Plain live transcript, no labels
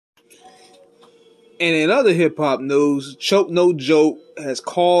And in other hip hop news, Choke No Joke has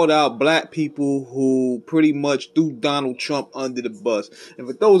called out black people who pretty much threw Donald Trump under the bus. And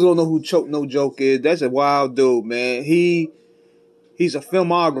for those who don't know who Choke No Joke is, that's a wild dude, man. He's a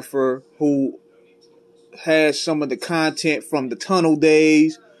filmographer who has some of the content from the Tunnel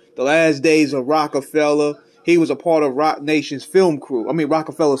days, the last days of Rockefeller. He was a part of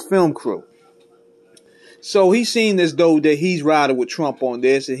Rockefeller's film crew. So he seen as though that he's riding with Trump on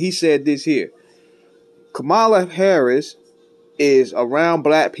this, and he said this here. Kamala Harris is around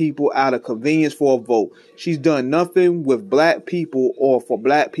black people out of convenience for a vote. She's done nothing with black people or for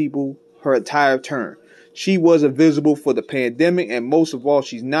black people her entire term. She wasn't visible for the pandemic, and most of all,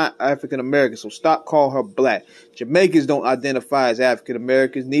 she's not African American, so stop calling her black. Jamaicans don't identify as African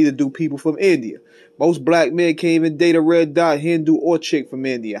Americans, neither do people from India. Most black men can't even date a red dot Hindu or chick from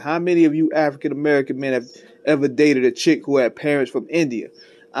India. How many of you African American men have ever dated a chick who had parents from India?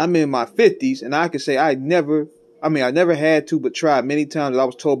 I'm in my 50s, and I can say I never had to, but tried many times. I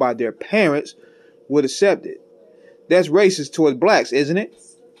was told by their parents would accept it. That's racist towards blacks, isn't it?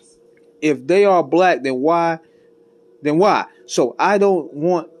 If they are black, then why? So I don't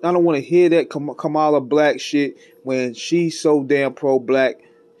want to hear that Kamala black shit when she's so damn pro-black.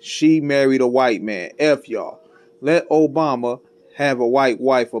 She married a white man. F y'all. Let Obama have a white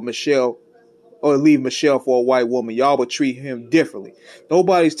wife or Michelle. Or leave Michelle for a white woman. Y'all would treat him differently.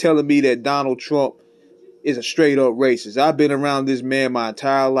 Nobody's telling me that Donald Trump is a straight up racist. I've been around this man my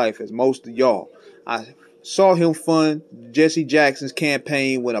entire life, as most of y'all. I saw him fund Jesse Jackson's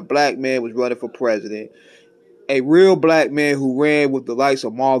campaign when a black man was running for president. A real black man who ran with the likes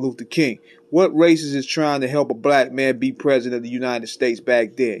of Martin Luther King. What racist is trying to help a black man be president of the United States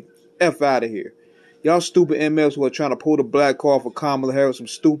back then? F out of here. Y'all stupid MFs who are trying to pull the black card for Kamala Harris, some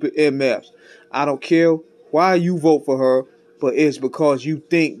stupid MFs. I don't care why you vote for her, but it's because you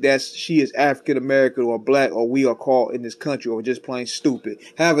think that she is African American or black or we are called in this country or just plain stupid.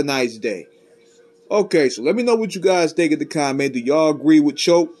 Have a nice day. Okay, so let me know what you guys think in the comment. Do y'all agree with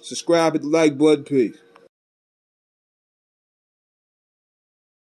Choke? Subscribe, hit the like button. Peace.